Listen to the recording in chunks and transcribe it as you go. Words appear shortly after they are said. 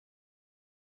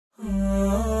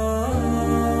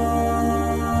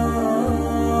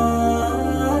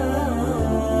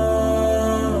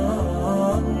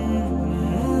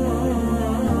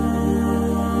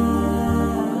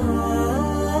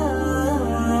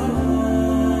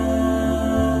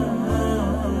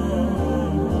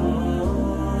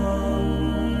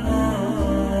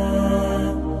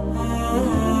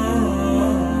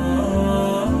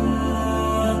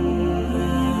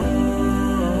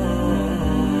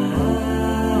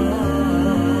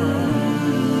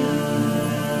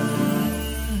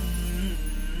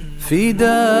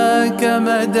فداك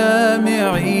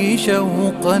مدامعي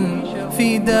شوقا،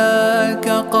 فداك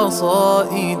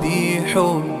قصائدي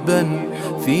حبا،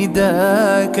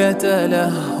 فداك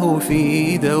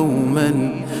تلهفي دوما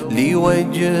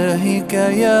لوجهك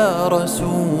يا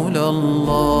رسول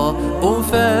الله.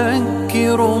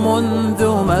 أفكر منذ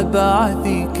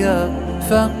مبعثك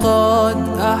فقد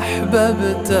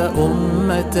أحببت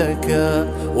أمتك،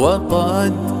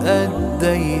 وقد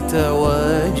أديت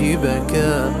واجبك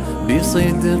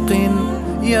بصدق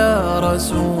يا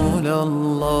رسول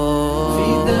الله.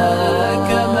 فداك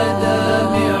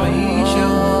مدامعي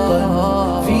شوقا،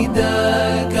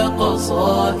 فداك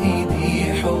قصائدي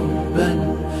حبا،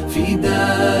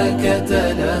 فداك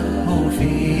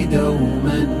تلهفي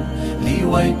دوما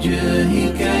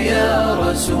لوجهك يا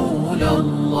رسول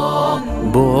الله.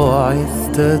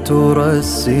 بعثت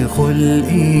ترسخ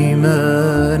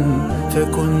الإيمان،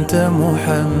 فكنت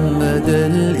محمد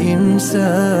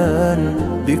الإنسان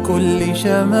بكل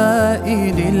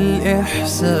شمائل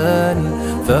الإحسان،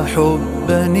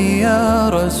 فحبا يا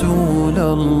رسول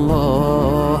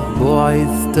الله.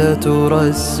 بعثت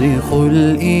ترسخ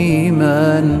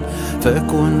الإيمان،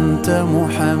 فكنت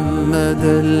محمد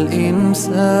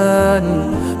الإنسان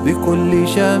بكل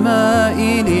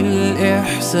شمائل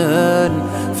الإحسان،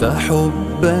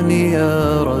 فحبا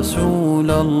يا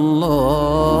رسول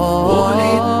الله.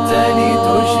 ولدت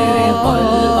لتشرق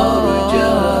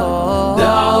الأرجاء،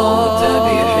 دعوت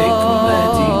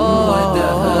بحكمة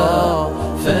ودهاء،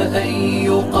 فأي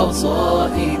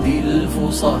قصائد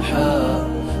الفصحاء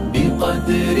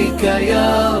بقدرك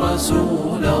يا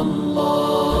رسول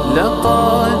الله.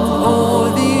 لقد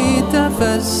أوذيت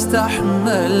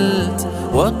فاستحملت،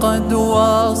 وقد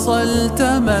واصلت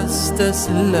ما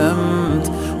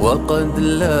استسلمت، وقد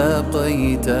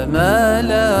لاقيت ما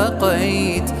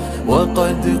لاقيت،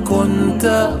 وقد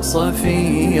كنت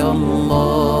صفي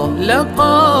الله.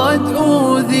 لقد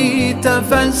أوذيت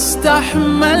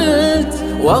فاستحملت،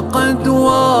 وقد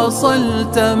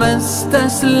واصلت ما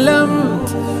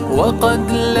استسلمت،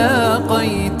 وقد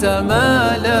لاقيت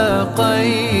ما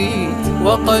لاقيت،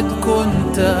 وقد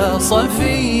كنت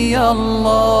صفي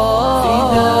الله.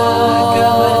 فداك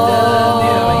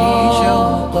مدامعي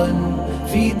شوقا،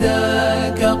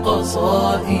 فداك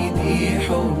قصائدي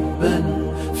حبا،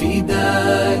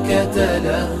 فداك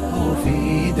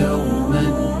تلهفي دوما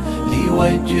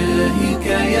لوجهك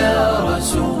يا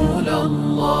رسول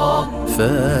الله.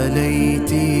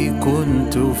 فليتي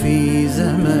كنت في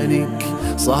زمنك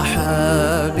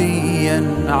صحابيا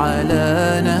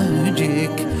على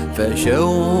نهجك،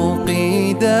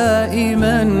 فشوقي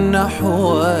دائما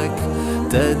نحوك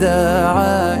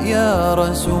تداعى يا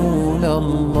رسول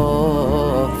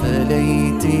الله.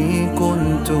 فليتي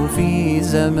كنت في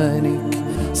زمنك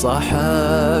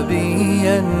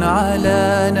صحابيا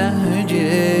على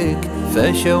نهجك،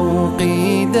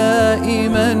 فشوقي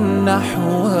دائما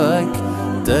نحوك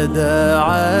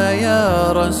تداعى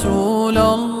يا رسول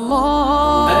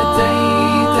الله.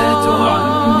 أتيت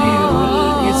تعمر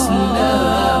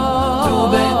الإسلام،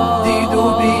 تبدد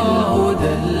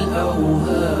بالهدى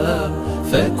الأوهام،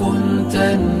 فكنت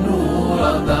النور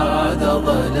بعد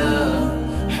ظلام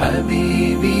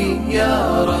حبيبي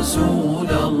يا رسول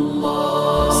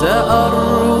الله.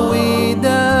 سأروي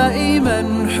دائما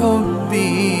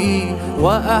حبي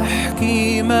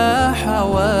وأحكي ما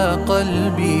حوى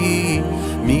قلبي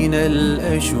من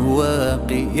الأشواق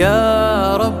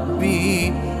يا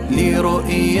ربي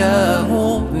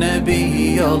لرؤياه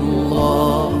نبي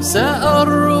الله.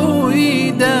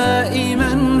 سأروي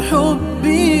دائما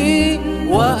حبي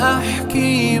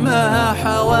وأحكي ما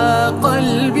حوى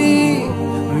قلبي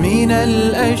من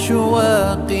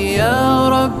الأشواق يا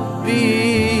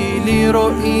ربي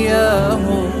لرؤياه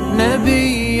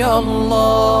نبي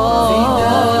الله.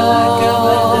 فداك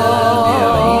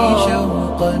مدامعي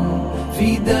شوقا،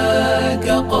 فداك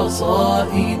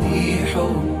قصائدي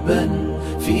حبا،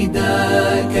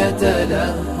 فداك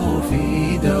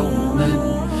تلهفي دوما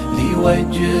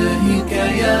لوجهك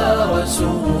يا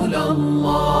رسول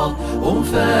الله.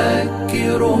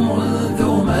 أفكر منذ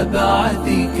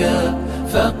مبعثك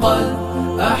فقد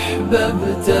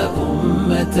أحببت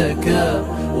أمتك،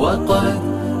 وقد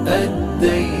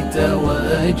أديت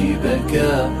واجبك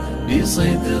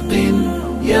بصدق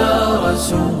يا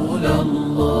رسول الله.